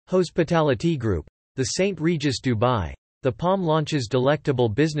Hospitality Group. The St. Regis Dubai. The Palm launches delectable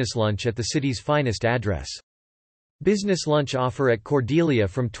business lunch at the city's finest address. Business lunch offer at Cordelia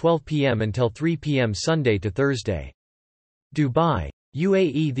from 12 p.m. until 3 p.m. Sunday to Thursday. Dubai,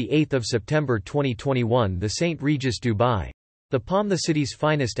 UAE. The 8th of September 2021. The St. Regis Dubai. The Palm, the city's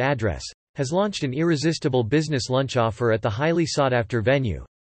finest address, has launched an irresistible business lunch offer at the highly sought-after venue,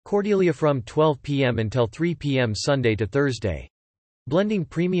 Cordelia, from 12 p.m. until 3 p.m. Sunday to Thursday. Blending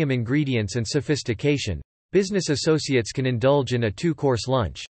premium ingredients and sophistication, business associates can indulge in a two-course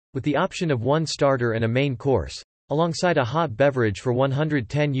lunch, with the option of one starter and a main course, alongside a hot beverage for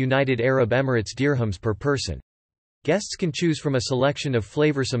 110 United Arab Emirates dirhams per person. Guests can choose from a selection of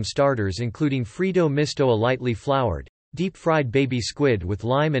flavorsome starters including Frito Misto, a lightly floured, deep-fried baby squid with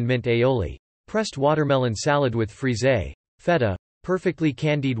lime and mint aioli, pressed watermelon salad with frisée, feta, perfectly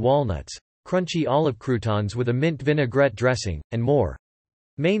candied walnuts, crunchy olive croutons with a mint vinaigrette dressing, and more.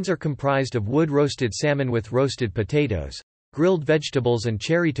 Mains are comprised of wood-roasted salmon with roasted potatoes, grilled vegetables and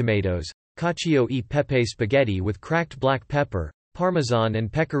cherry tomatoes, cacio e pepe spaghetti with cracked black pepper, parmesan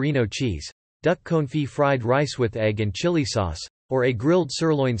and pecorino cheese, duck confit fried rice with egg and chili sauce, or a grilled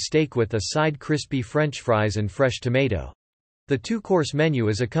sirloin steak with a side crispy French fries and fresh tomato. The two-course menu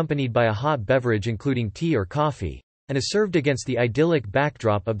is accompanied by a hot beverage including tea or coffee, and is served against the idyllic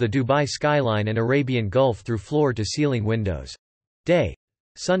backdrop of the Dubai skyline and Arabian Gulf through floor-to-ceiling windows. Day.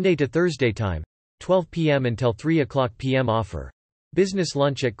 Sunday to Thursday time, 12 p.m. until 3 p.m. Offer. Business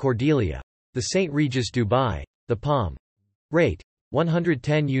lunch at Cordelia. The St. Regis Dubai. The Palm. Rate.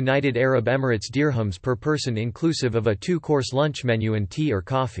 110 United Arab Emirates dirhams per person inclusive of a two-course lunch menu and tea or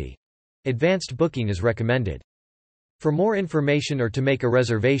coffee. Advanced booking is recommended. For more information or to make a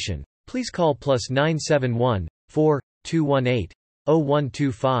reservation, please call +971 4 218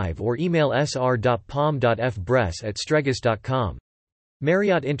 0125 or email sr.palm.fbress@stregas.com.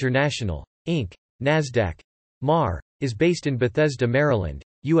 Marriott International, Inc., Nasdaq, MAR, is based in Bethesda, Maryland,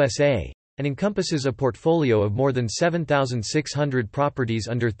 USA, and encompasses a portfolio of more than 7,600 properties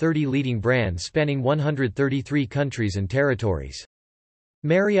under 30 leading brands spanning 133 countries and territories.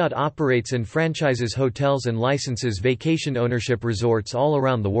 Marriott operates and franchises hotels and licenses vacation ownership resorts all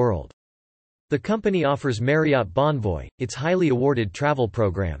around the world. The company offers Marriott Bonvoy, its highly awarded travel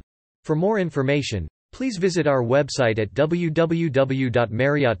program. For more information, please visit our website at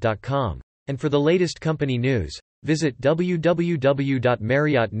www.marriott.com. And for the latest company news, visit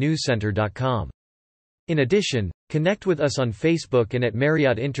www.marriottnewscenter.com. In addition, connect with us on Facebook and at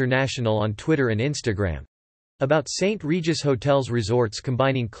Marriott International on Twitter and Instagram. About St. Regis Hotels Resorts,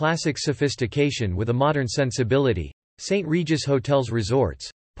 combining classic sophistication with a modern sensibility. St. Regis Hotels Resorts,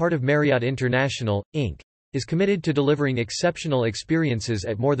 part of Marriott International, Inc., is committed to delivering exceptional experiences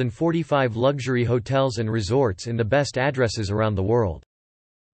at more than 45 luxury hotels and resorts in the best addresses around the world.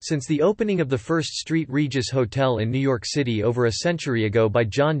 Since the opening of the first St. Regis Hotel in New York City over a century ago by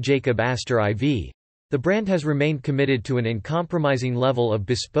John Jacob Astor IV, the brand has remained committed to an uncompromising level of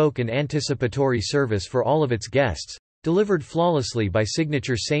bespoke and anticipatory service for all of its guests, delivered flawlessly by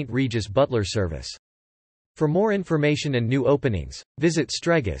signature St. Regis butler service. For more information and new openings, visit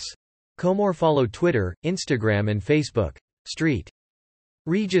Stregas. Follow Twitter, Instagram and Facebook. St.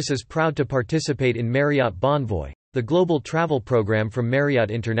 Regis is proud to participate in Marriott Bonvoy, the global travel program from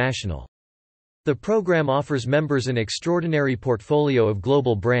Marriott International. The program offers members an extraordinary portfolio of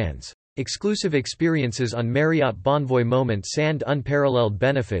global brands, exclusive experiences on Marriott Bonvoy moments and unparalleled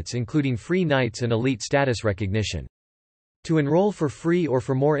benefits including free nights and elite status recognition. To enroll for free or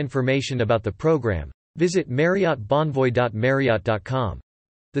for more information about the program, visit marriottbonvoy.marriott.com.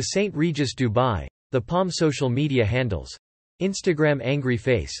 The St. Regis Dubai. The Palm social media handles. Instagram Angry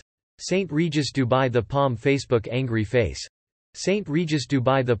Face. St. Regis Dubai. The Palm Facebook Angry Face. St. Regis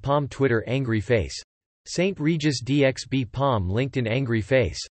Dubai. The Palm Twitter Angry Face. St. Regis DXB Palm LinkedIn Angry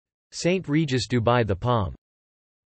Face. St. Regis Dubai. The Palm.